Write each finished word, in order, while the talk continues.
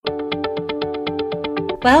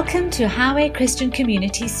Welcome to Highway Christian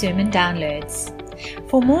Community Sermon Downloads.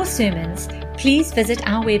 For more sermons, please visit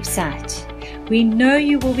our website. We know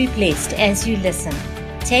you will be blessed as you listen.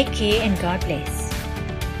 Take care and God bless.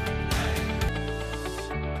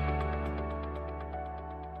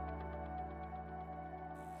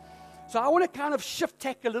 So I want to kind of shift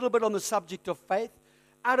tack a little bit on the subject of faith,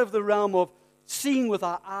 out of the realm of seeing with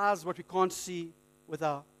our eyes what we can't see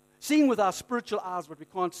seeing with our spiritual eyes what we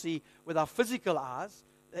can't see with our physical eyes,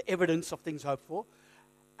 the evidence of things hoped for,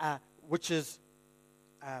 which is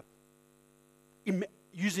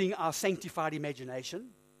using our sanctified imagination.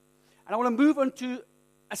 And I want to move on to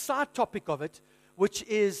a side topic of it, which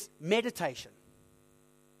is meditation.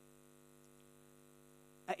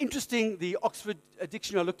 Interesting, the Oxford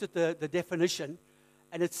Dictionary, I looked at the definition,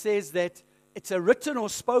 and it says that it's a written or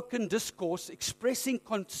spoken discourse expressing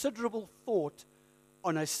considerable thought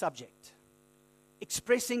on a subject.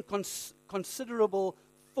 Expressing considerable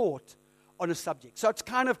thought on a subject. So it's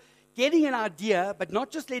kind of getting an idea, but not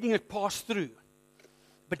just letting it pass through,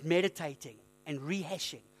 but meditating and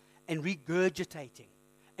rehashing and regurgitating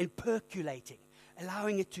and percolating,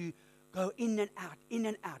 allowing it to go in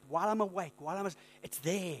and out, while I'm awake, it's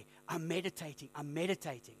there. I'm meditating.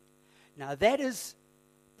 Now that is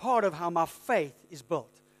part of how my faith is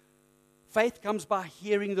built. Faith comes by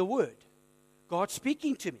hearing the word. God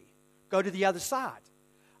speaking to me. Go to the other side.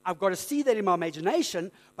 I've got to see that in my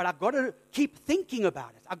imagination, but I've got to keep thinking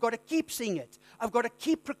about it. I've got to keep seeing it. I've got to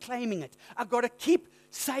keep proclaiming it. I've got to keep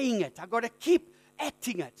saying it. I've got to keep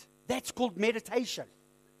acting it. That's called meditation.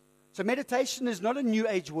 So meditation is not a new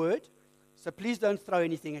age word, so please don't throw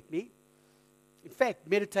anything at me. In fact,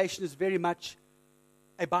 meditation is very much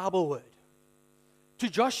a Bible word. To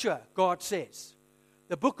Joshua, God says,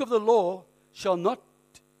 the book of the law shall not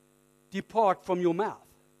depart from your mouth,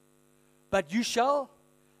 but you shall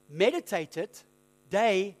meditate it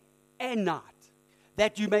day and night,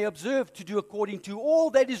 that you may observe to do according to all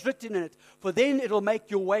that is written in it. For then it will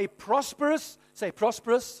make your way prosperous, say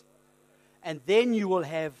prosperous, and then you will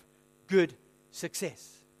have good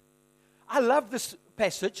success. I love this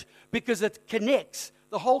passage because it connects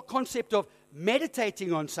the whole concept of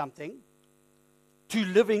meditating on something to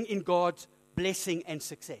living in God's blessing and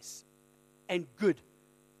success and good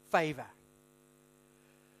favor.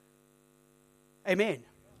 Amen.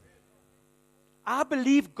 I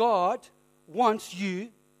believe God wants you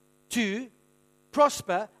to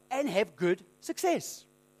prosper and have good success.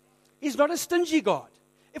 He's not a stingy God.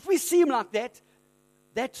 If we see Him like that,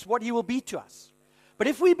 that's what He will be to us. But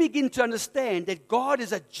if we begin to understand that God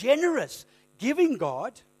is a generous, giving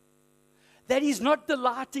God, that He's not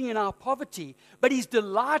delighting in our poverty, but He's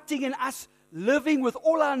delighting in us living with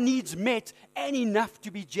all our needs met and enough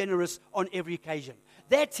to be generous on every occasion.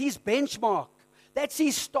 That's His benchmark. That's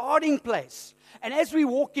His starting place. And as we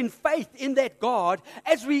walk in faith in that God,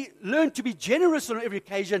 as we learn to be generous on every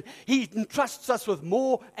occasion, He entrusts us with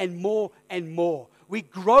more and more and more. We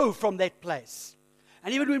grow from that place.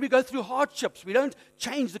 And even when we go through hardships, we don't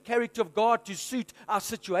change the character of God to suit our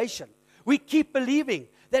situation. We keep believing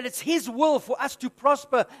that it's His will for us to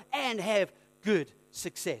prosper and have good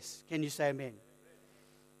success. Can you say amen?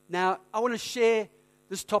 Now, I want to share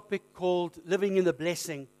this topic called living in the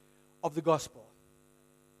blessing of the gospel.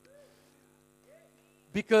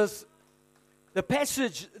 Because the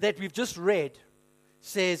passage that we've just read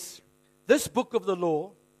says, this book of the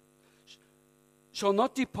law shall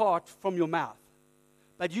not depart from your mouth,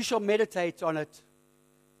 but you shall meditate on it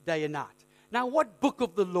day and night. Now, what book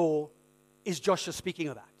of the law is Joshua speaking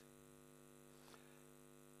about?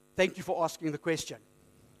 Thank you for asking the question.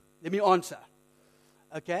 Let me answer.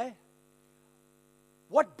 Okay?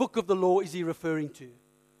 What book of the law is he referring to?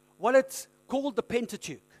 Well, it's called the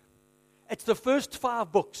Pentateuch. It's the first 5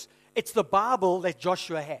 books. It's the Bible that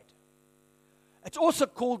Joshua had. It's also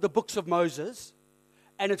called the books of Moses,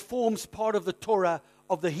 and it forms part of the Torah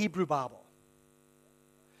of the Hebrew Bible.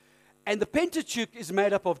 And the Pentateuch is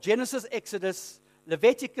made up of Genesis, Exodus,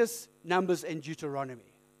 Leviticus, Numbers, and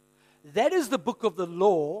Deuteronomy. That is the book of the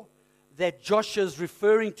law that Joshua is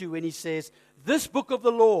referring to when he says, this book of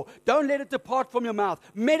the law, don't let it depart from your mouth.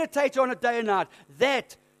 Meditate on it day and night,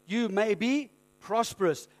 that you may be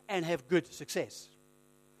prosperous and have good success.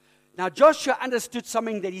 Now, Joshua understood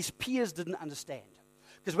something that his peers didn't understand.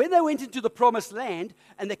 Because when they went into the promised land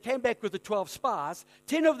and they came back with the 12 spies,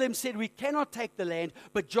 10 of them said, we cannot take the land,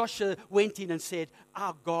 but Joshua went in and said,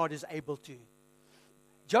 our God is able to.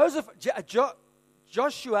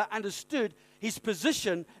 Joshua understood his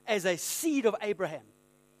position as a seed of Abraham.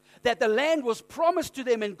 That the land was promised to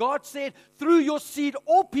them, and God said, through your seed,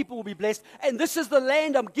 all people will be blessed, and this is the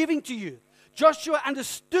land I'm giving to you. Joshua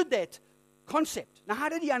understood that concept. Now, how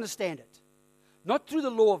did he understand it? Not through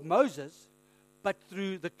the law of Moses, but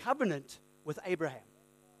through the covenant with Abraham.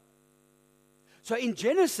 So in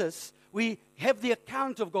Genesis, we have the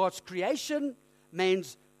account of God's creation,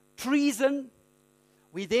 man's treason.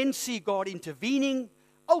 We then see God intervening,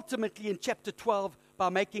 ultimately in chapter 12, by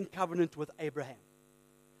making covenant with Abraham.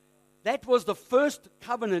 That was the first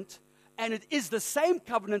covenant, and it is the same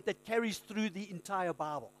covenant that carries through the entire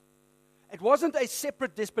Bible. It wasn't a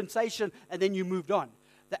separate dispensation and then you moved on.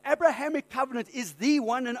 The Abrahamic covenant is the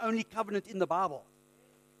one and only covenant in the Bible.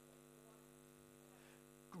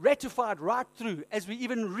 Ratified right through, as we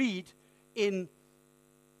even read in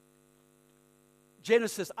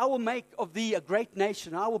Genesis, I will make of thee a great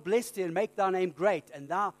nation. I will bless thee and make thy name great, and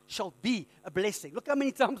thou shalt be a blessing. Look how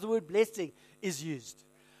many times the word blessing is used.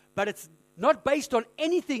 But it's not based on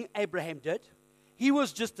anything Abraham did. He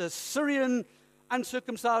was just a Syrian,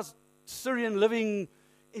 uncircumcised Syrian living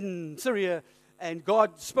in Syria, and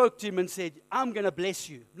God spoke to him and said, I'm going to bless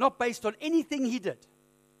you. Not based on anything he did.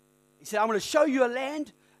 He said, I'm going to show you a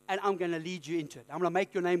land, and I'm going to lead you into it. I'm going to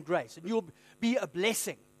make your name grace, and you'll be a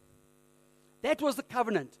blessing. That was the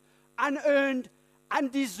covenant. Unearned,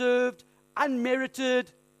 undeserved,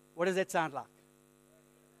 unmerited. What does that sound like?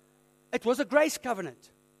 It was a grace covenant.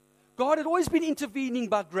 God had always been intervening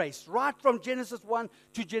by grace, right from Genesis 1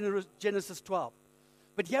 to Genesis 12.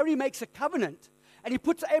 But here he makes a covenant, and he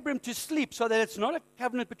puts Abram to sleep so that it's not a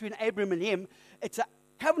covenant between Abram and him. It's a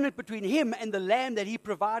covenant between him and the lamb that he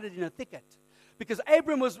provided in a thicket. Because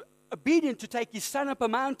Abram was obedient to take his son up a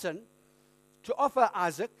mountain to offer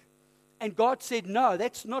Isaac, and God said, no,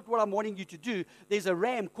 that's not what I'm wanting you to do. There's a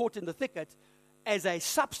ram caught in the thicket as a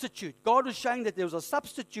substitute. God was showing that there was a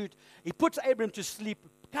substitute. He puts Abram to sleep,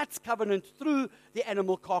 cuts covenant through the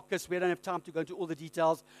animal carcass. We don't have time to go into all the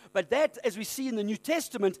details. But that, as we see in the New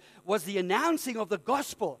Testament, was the announcing of the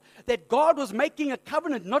gospel. That God was making a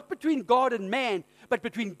covenant, not between God and man, but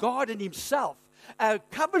between God and himself. A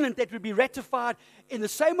covenant that would be ratified in the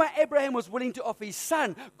same way Abraham was willing to offer his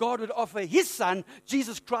son. God would offer his son,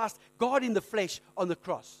 Jesus Christ, God in the flesh on the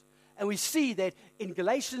cross. And we see that in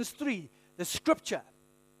Galatians 3, the scripture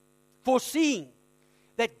foreseeing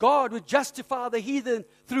that God would justify the heathen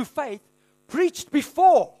through faith, preached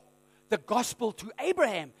before the gospel to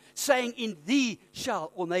Abraham, saying, in thee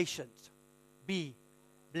shall all nations be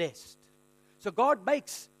blessed. So God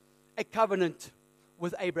makes a covenant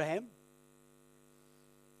with Abraham,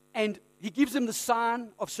 and he gives him the sign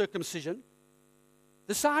of circumcision.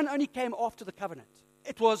 The sign only came after the covenant.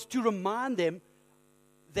 It was to remind them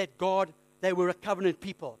that they were a covenant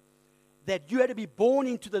people. That you had to be born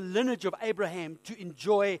into the lineage of Abraham to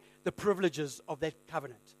enjoy the privileges of that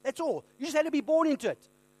covenant. That's all. You just had to be born into it.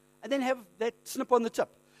 And then have that snip on the tip.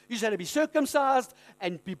 You just had to be circumcised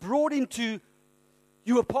and be brought into,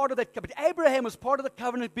 you were part of that covenant. Abraham was part of the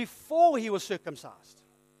covenant before he was circumcised.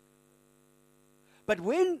 But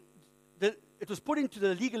when it was put into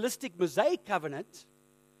the legalistic Mosaic covenant,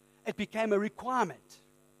 it became a requirement.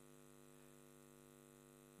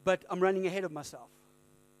 But I'm running ahead of myself.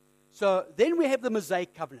 So then we have the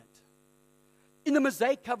Mosaic covenant. In the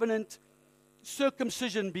Mosaic covenant,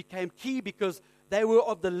 circumcision became key because they were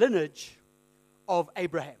of the lineage of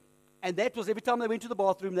Abraham. And that was every time they went to the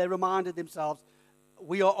bathroom, they reminded themselves,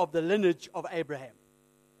 we are of the lineage of Abraham.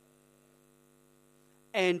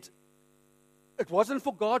 And it wasn't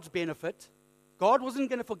for God's benefit. God wasn't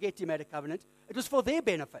going to forget him at a covenant. It was for their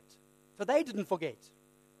benefit. So they didn't forget.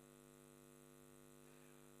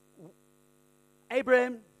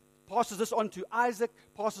 Abraham passes this on to Isaac,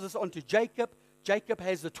 passes this on to Jacob. Jacob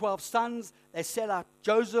has the 12 sons. They sell out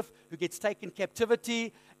Joseph, who gets taken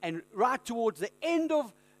captivity. And right towards the end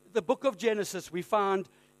of the book of Genesis, we find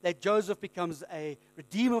that Joseph becomes a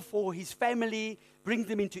redeemer for his family, brings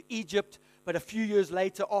them into Egypt. But a few years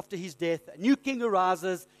later, after his death, a new king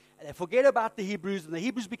arises, and they forget about the Hebrews, and the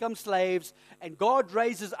Hebrews become slaves, and God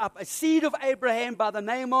raises up a seed of Abraham by the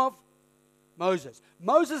name of Moses.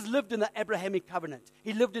 Moses lived in the Abrahamic covenant.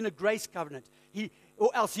 He lived in a grace covenant. Or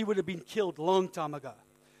else he would have been killed a long time ago.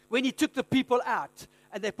 When he took the people out,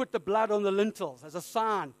 and they put the blood on the lintels as a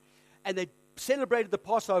sign, and they celebrated the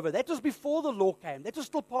Passover, that was before the law came. That was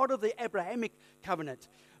still part of the Abrahamic covenant.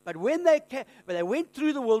 But when they went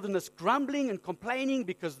through the wilderness grumbling and complaining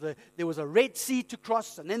because there was a Red Sea to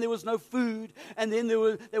cross, and then there was no food, and then they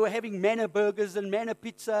were having manna burgers and manna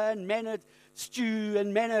pizza and manna stew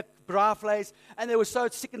and manna braflays, and they were so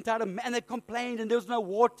sick and tired, and they complained, and there was no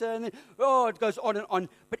water, and then, it goes on and on.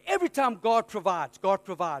 But every time God provides.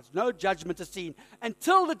 No judgment is seen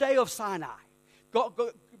until the day of Sinai.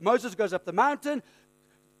 Moses goes up the mountain.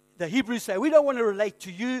 The Hebrews say, we don't want to relate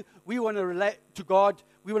to you. We want to relate to God.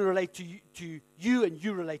 we want to relate to you and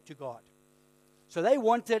you relate to God. So they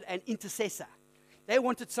wanted an intercessor. They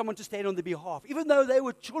wanted someone to stand on their behalf. Even though they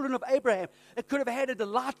were children of Abraham, they could have had a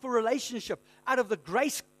delightful relationship out of the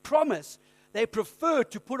grace promise. They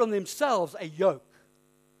preferred to put on themselves a yoke.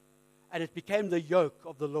 And it became the yoke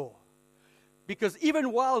of the law. Because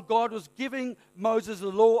even while God was giving Moses the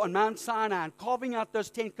law on Mount Sinai and carving out those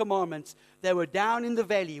 10 commandments, they were down in the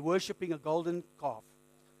valley worshiping a golden calf,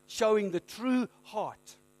 showing the true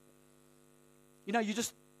heart. You know, you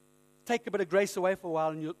just take a bit of grace away for a while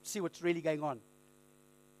and you'll see what's really going on.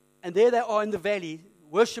 And there they are in the valley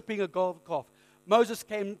worshiping a golden calf. Moses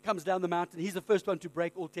comes down the mountain. He's the first one to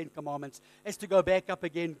break all 10 commandments. Has to go back up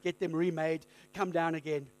again, get them remade, come down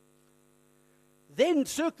again. Then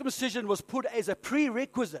circumcision was put as a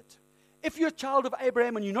prerequisite. If you're a child of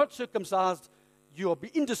Abraham and you're not circumcised, you'll be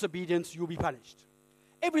in disobedience, you'll be punished.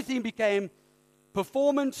 Everything became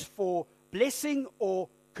performance for blessing or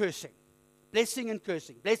cursing. Blessing and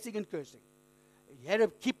cursing, blessing and cursing. You had to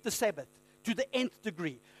keep the Sabbath to the nth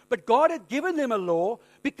degree. But God had given them a law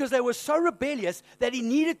because they were so rebellious that He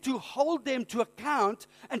needed to hold them to account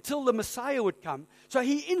until the Messiah would come. So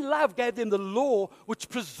He, in love, gave them the law which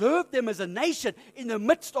preserved them as a nation in the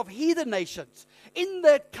midst of heathen nations. In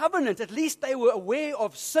that covenant, at least they were aware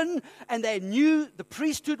of sin and they knew the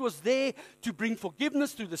priesthood was there to bring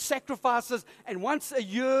forgiveness through the sacrifices. And once a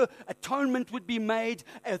year, atonement would be made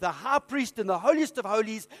as the high priest in the holiest of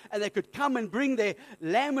holies, and they could come and bring their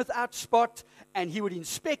lamb without spot, and He would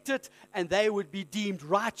inspect it, and they would be deemed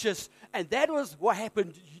righteous. And that was what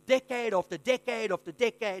happened decade after decade after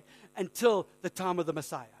decade until the time of the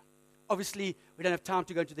Messiah. Obviously, we don't have time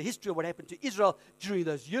to go into the history of what happened to Israel during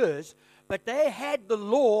those years, but they had the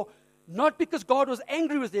law not because God was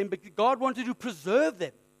angry with them, but God wanted to preserve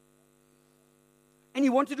them. And He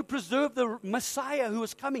wanted to preserve the Messiah who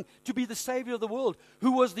was coming to be the Savior of the world,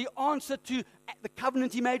 who was the answer to the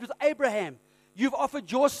covenant He made with Abraham. You've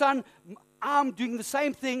offered your son, I'm doing the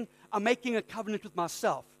same thing. I'm making a covenant with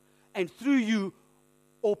myself. And through you,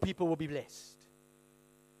 all people will be blessed.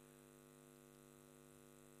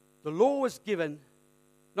 The law was given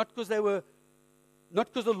not because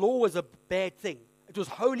the law was a bad thing. It was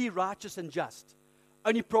holy, righteous, and just.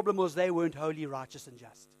 Only problem was they weren't holy, righteous, and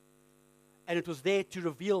just. And it was there to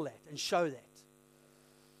reveal that and show that.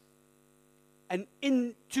 And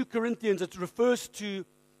in 2 Corinthians, it refers to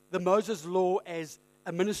the Moses law as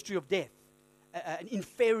a ministry of death, an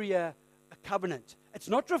inferior covenant. It's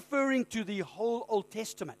not referring to the whole Old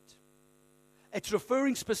Testament. It's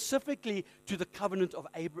referring specifically to the covenant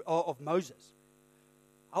of Moses.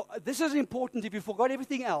 This is important. If you forgot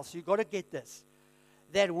everything else, you've got to get this.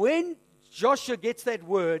 That when Joshua gets that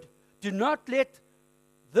word, do not let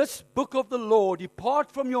this book of the law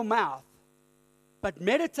depart from your mouth, but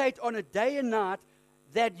meditate on it day and night,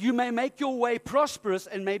 that you may make your way prosperous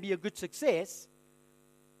and may be a good success.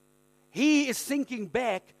 He is thinking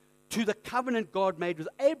back to the covenant God made with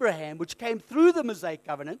Abraham, which came through the Mosaic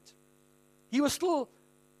covenant. He was still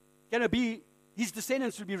going to be, his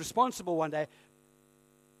descendants would be responsible one day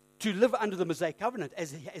to live under the Mosaic covenant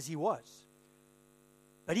as he was.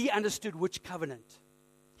 But he understood which covenant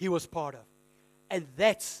he was part of. And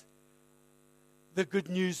that's the good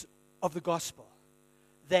news of the gospel.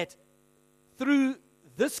 That through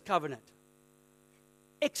this covenant,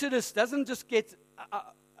 Exodus doesn't just get,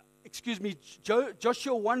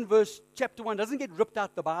 Joshua 1 verse, chapter 1 doesn't get ripped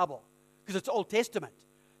out the Bible because it's Old Testament.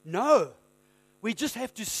 No, we just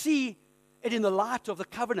have to see it in the light of the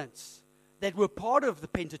covenants that were part of the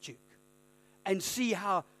Pentateuch and see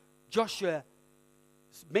how Joshua's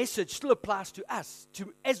message still applies to us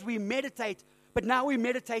as we meditate, but now we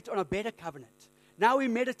meditate on a better covenant. Now we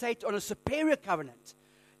meditate on a superior covenant.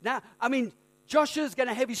 Now, Joshua's going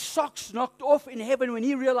to have his socks knocked off in heaven when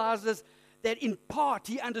he realizes that in part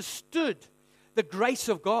he understood the grace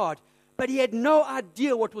of God, but he had no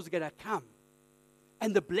idea what was going to come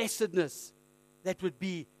and the blessedness that would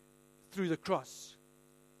be through the cross.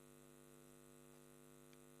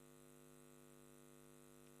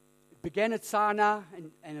 It began at Sinai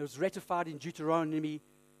and it was ratified in Deuteronomy.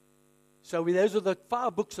 So those are the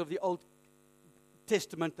 5 books of the Old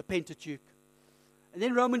Testament, the Pentateuch. And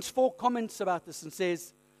then Romans 4 comments about this and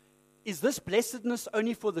says, is this blessedness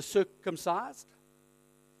only for the circumcised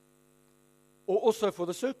or also for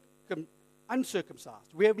the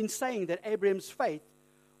uncircumcised? We have been saying that Abraham's faith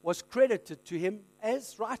was credited to him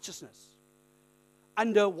as righteousness.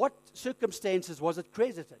 Under what circumstances was it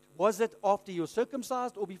credited? Was it after you were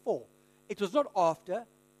circumcised or before? It was not after,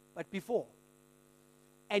 but before.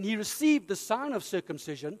 And he received the sign of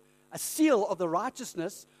circumcision, a seal of the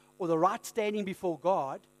righteousness or the right standing before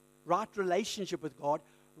God, right relationship with God,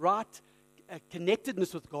 right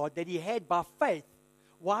connectedness with God that he had by faith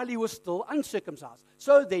while he was still uncircumcised.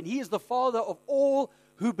 So then, he is the father of all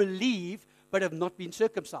who believe but have not been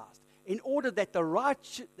circumcised, in order that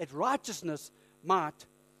that righteousness might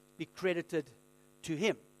be credited to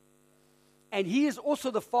him. And he is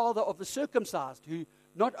also the father of the circumcised, who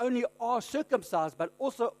not only are circumcised, but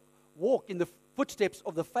also walk in the footsteps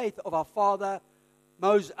of the faith of our father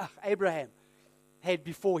Abraham had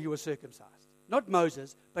before he was circumcised. Not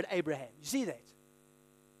Moses, but Abraham. You see that?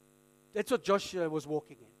 That's what Joshua was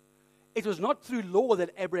walking in. It was not through law that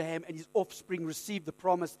Abraham and his offspring received the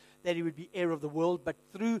promise that he would be heir of the world, but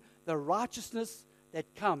through the righteousness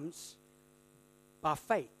that comes by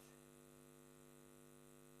faith.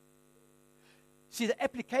 See, the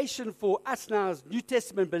application for us now as New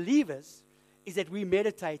Testament believers is that we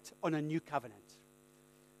meditate on a new covenant.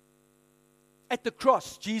 At the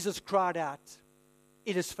cross, Jesus cried out,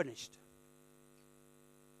 "It is finished."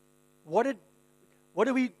 What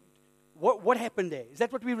happened there? Is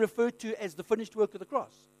that what we refer to as the finished work of the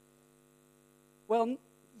cross? Well,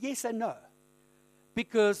 yes and no.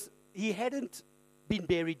 Because he hadn't been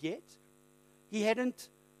buried yet. He hadn't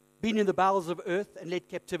been in the bowels of earth and led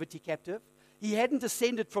captivity captive. He hadn't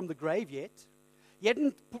ascended from the grave yet. He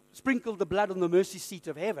hadn't sprinkled the blood on the mercy seat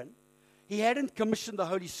of heaven. He hadn't commissioned the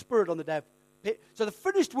Holy Spirit on the day of so the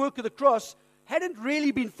finished work of the cross hadn't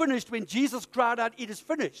really been finished when Jesus cried out, "It is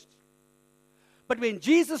finished." But when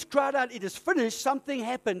Jesus cried out, "It is finished," something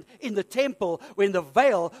happened in the temple when the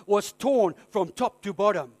veil was torn from top to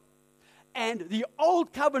bottom. And the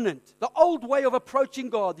old covenant, the old way of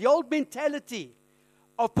approaching God, the old mentality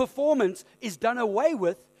of performance is done away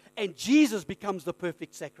with, and Jesus becomes the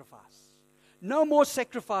perfect sacrifice. No more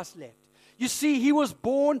sacrifice left. You see, he was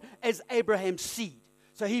born as Abraham's seed,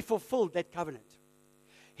 so he fulfilled that covenant.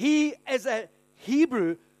 He, as a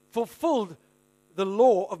Hebrew, fulfilled the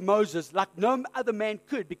law of Moses like no other man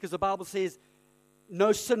could, because the Bible says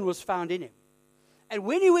no sin was found in him. And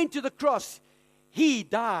when he went to the cross, he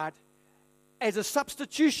died as a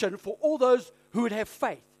substitution for all those who would have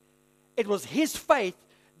faith. It was his faith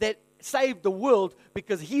that saved the world,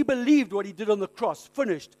 because he believed what he did on the cross,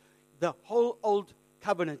 finished the whole old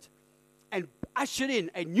covenant, and ushered in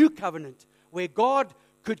a new covenant where God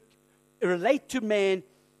could relate to man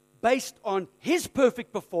based on his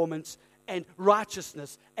perfect performance and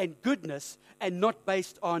righteousness and goodness, and not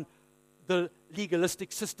based on the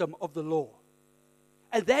legalistic system of the law.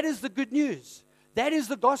 And that is the good news. That is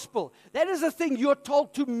the gospel. That is the thing you're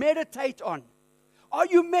told to meditate on. Are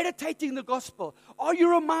you meditating the gospel? Are you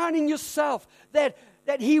reminding yourself that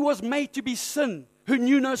he was made to be sin, who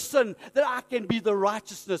knew no sin, that I can be the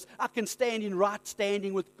righteousness, I can stand in right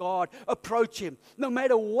standing with God, approach him. No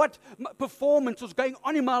matter what performance was going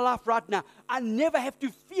on in my life right now, I never have to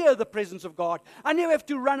fear the presence of God. I never have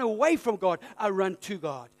to run away from God. I run to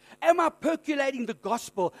God. Am I percolating the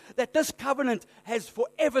gospel that this covenant has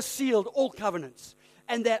forever sealed all covenants?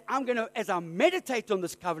 And that I'm going to, as I meditate on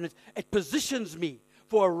this covenant, it positions me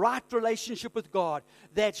for a right relationship with God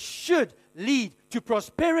that should lead to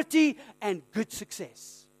prosperity and good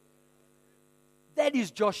success. That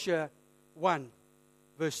is Joshua 1,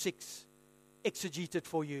 verse 6, exegeted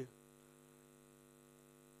for you.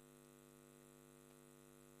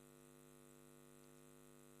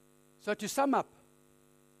 So to sum up,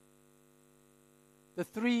 the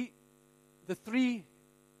three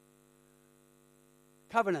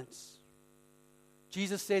covenants.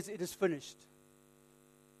 Jesus says it is finished.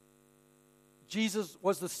 Jesus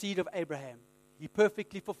was the seed of Abraham. He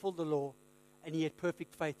perfectly fulfilled the law, and he had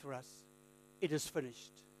perfect faith for us. It is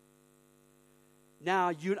finished. Now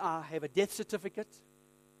you and I have a death certificate.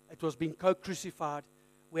 It was being co-crucified.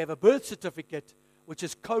 We have a birth certificate, which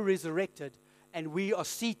is co-resurrected, and we are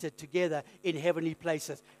seated together in heavenly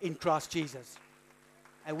places in Christ Jesus.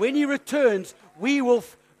 And when he returns, we will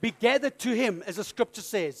be gathered to him, as the scripture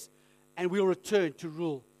says, and we'll return to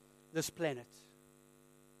rule this planet.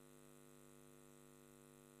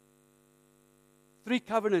 3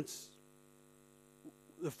 covenants.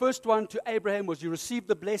 The first one to Abraham was you received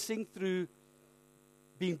the blessing through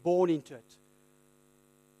being born into it.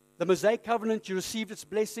 The Mosaic covenant, you received its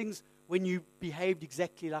blessings when you behaved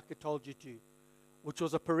exactly like it told you to, which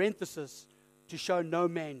was a parenthesis to show no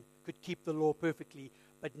man could keep the law perfectly,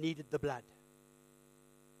 but needed the blood.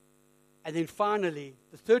 And then finally,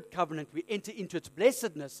 the third covenant, we enter into its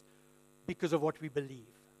blessedness because of what we believe.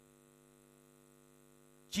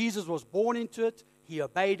 Jesus was born into it, he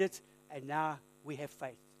obeyed it, and now we have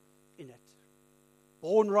faith in it.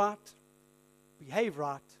 Born right, behave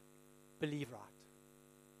right, believe right.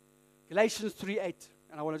 Galatians 3:8,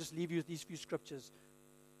 and I want to just leave you with these few scriptures.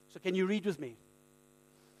 So can you read with me?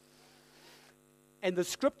 And the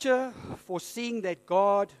scripture, foreseeing that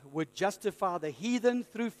God would justify the heathen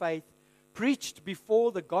through faith, preached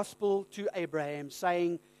before the gospel to Abraham,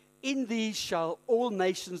 saying, in these shall all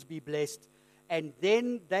nations be blessed, and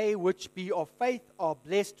then they which be of faith are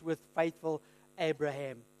blessed with faithful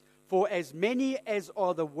Abraham. For as many as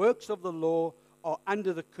are the works of the law are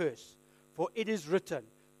under the curse. For it is written,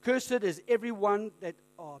 cursed is everyone that...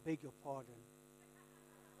 Oh, I beg your pardon.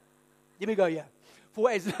 Let me go here.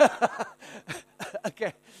 For as...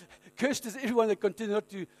 Okay. Cursed is everyone that continues not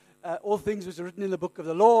to all things which are written in the book of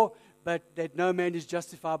the law, but that no man is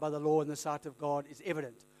justified by the law in the sight of God is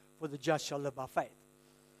evident. For the just shall live by faith.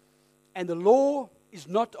 And the law is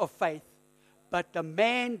not of faith, but the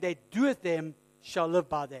man that doeth them shall live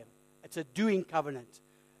by them. It's a doing covenant.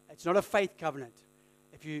 It's not a faith covenant.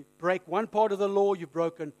 If you break one part of the law, you've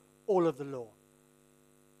broken all of the law.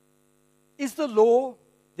 Is the law,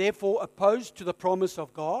 therefore, opposed to the promise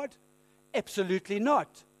of God? Absolutely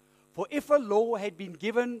not. For if a law had been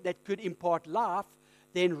given that could impart life,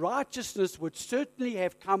 then righteousness would certainly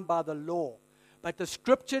have come by the law. But the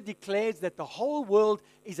scripture declares that the whole world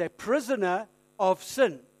is a prisoner of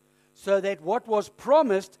sin, so that what was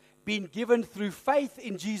promised, being given through faith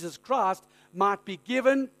in Jesus Christ, might be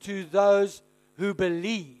given to those who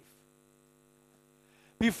believe.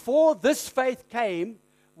 Before this faith came,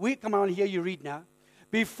 come on, here you read now.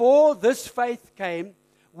 Before this faith came,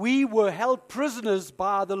 we were held prisoners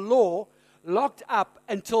by the law, locked up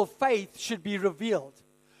until faith should be revealed.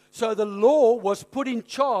 So the law was put in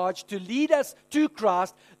charge to lead us to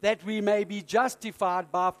Christ that we may be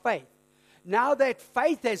justified by faith. Now that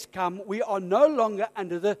faith has come, we are no longer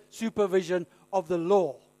under the supervision of the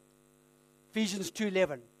law. Ephesians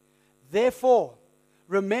 2:11. Therefore,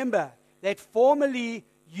 remember that formerly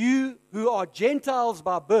you who are Gentiles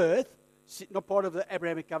by birth, not part of the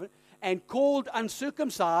Abrahamic covenant, and called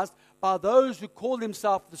uncircumcised by those who call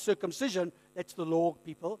themselves the circumcision, that's the law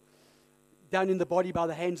people, done in the body by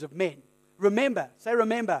the hands of men. Remember. Say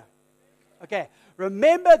remember. Okay.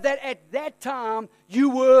 Remember that at that time you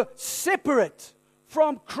were separate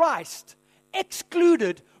from Christ,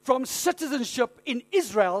 excluded from citizenship in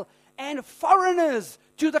Israel, and foreigners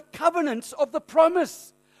to the covenants of the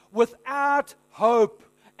promise, without hope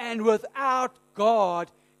and without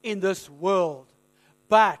God in this world.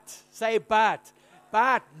 But, say but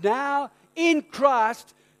now in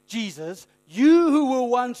Christ Jesus, you who were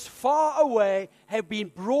once far away have been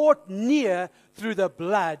brought near through the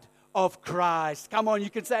blood of Christ. Come on, you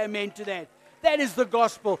can say amen to that. That is the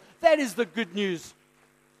gospel. That is the good news.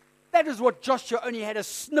 That is what Joshua only had a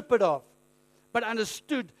snippet of, but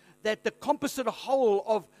understood that the composite whole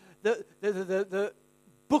of the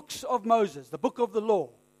books of Moses, the book of the law,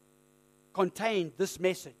 contained this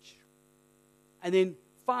message. And then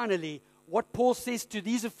finally, what Paul says to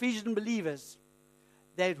these Ephesian believers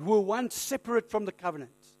that were once separate from the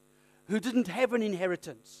covenant, who didn't have an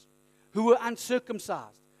inheritance, who were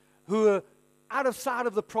uncircumcised, who were out of sight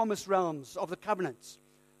of the promised realms of the covenants.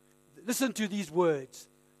 Listen to these words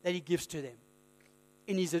that he gives to them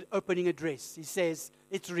in his opening address. He says,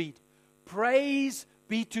 let's read. Praise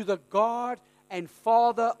be to the God and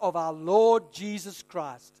Father of our Lord Jesus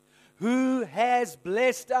Christ, who has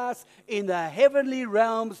blessed us in the heavenly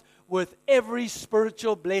realms with every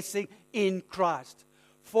spiritual blessing in Christ.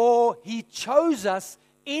 For he chose us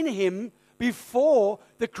in him before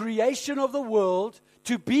the creation of the world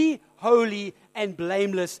to be holy and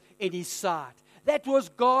blameless in his sight. That was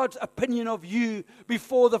God's opinion of you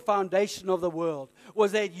before the foundation of the world,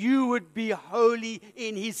 was that you would be holy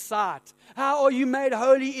in his sight. How are you made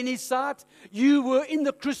holy in his sight? You were in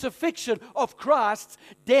the crucifixion of Christ's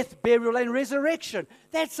death, burial, and resurrection.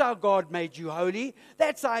 That's how God made you holy.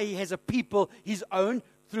 That's how he has a people, his own,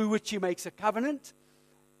 through which he makes a covenant.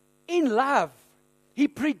 In love, he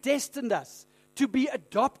predestined us to be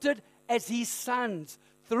adopted as his sons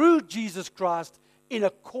through Jesus Christ in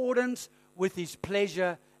accordance with his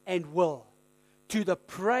pleasure and will, to the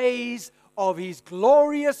praise of his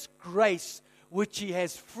glorious grace, which he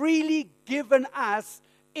has freely given us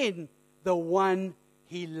in the one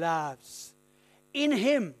he loves. In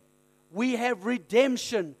him we have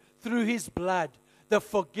redemption through his blood, the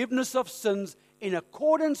forgiveness of sins in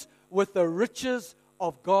accordance with the riches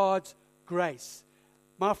of God's grace.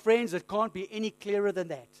 My friends, it can't be any clearer than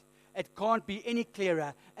that. It can't be any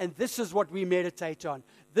clearer. And this is what we meditate on.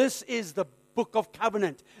 This is the book of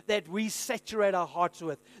covenant that we saturate our hearts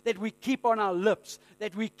with, that we keep on our lips,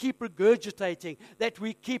 that we keep regurgitating, that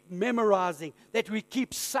we keep memorizing, that we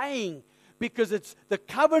keep saying, because it's the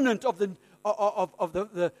covenant of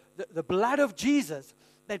the blood of Jesus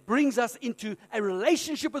that brings us into a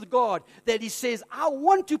relationship with God, that He says, I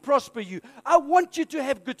want to prosper you. I want you to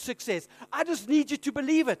have good success. I just need you to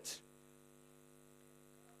believe it.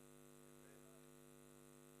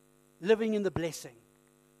 Living in the blessing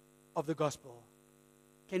of the gospel.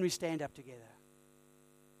 Can we stand up together?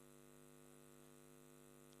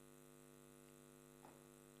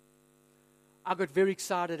 I got very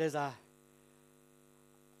excited as I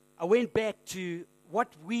went back to what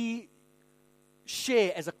we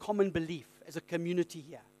share as a common belief, as a community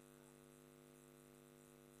here.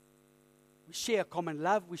 We share a common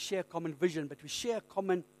love, we share a common vision, but we share a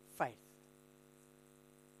common faith.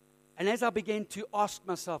 And as I began to ask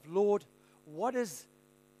myself, Lord, what is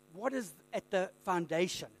at the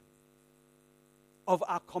foundation of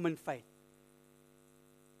our common faith?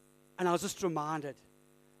 And I was just reminded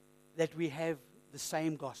that we have the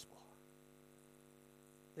same gospel,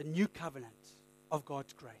 the new covenant of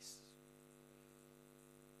God's grace.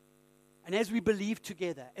 And as we believe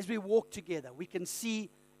together, as we walk together, we can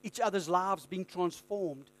see each other's lives being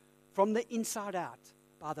transformed from the inside out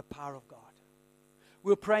by the power of God.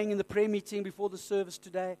 We were praying in the prayer meeting before the service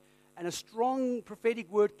today, and a strong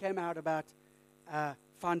prophetic word came out about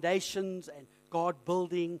foundations and God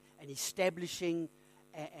building and establishing,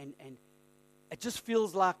 and it just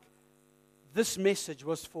feels like this message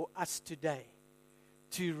was for us today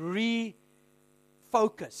to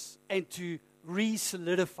refocus and to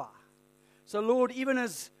re-solidify. So Lord, even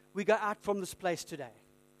as we go out from this place today,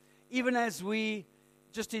 even as we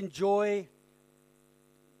just enjoy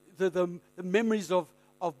the memories of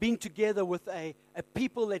being together with a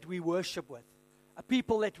people that we worship with, a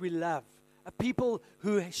people that we love, a people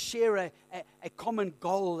who share a common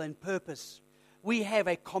goal and purpose, we have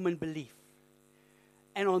a common belief.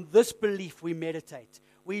 And on this belief we meditate.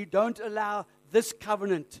 We don't allow this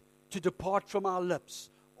covenant to depart from our lips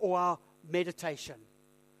or our meditation,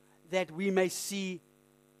 that we may see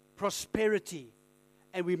prosperity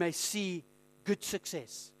and we may see good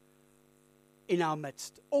success in our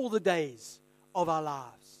midst all the days of our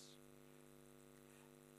lives.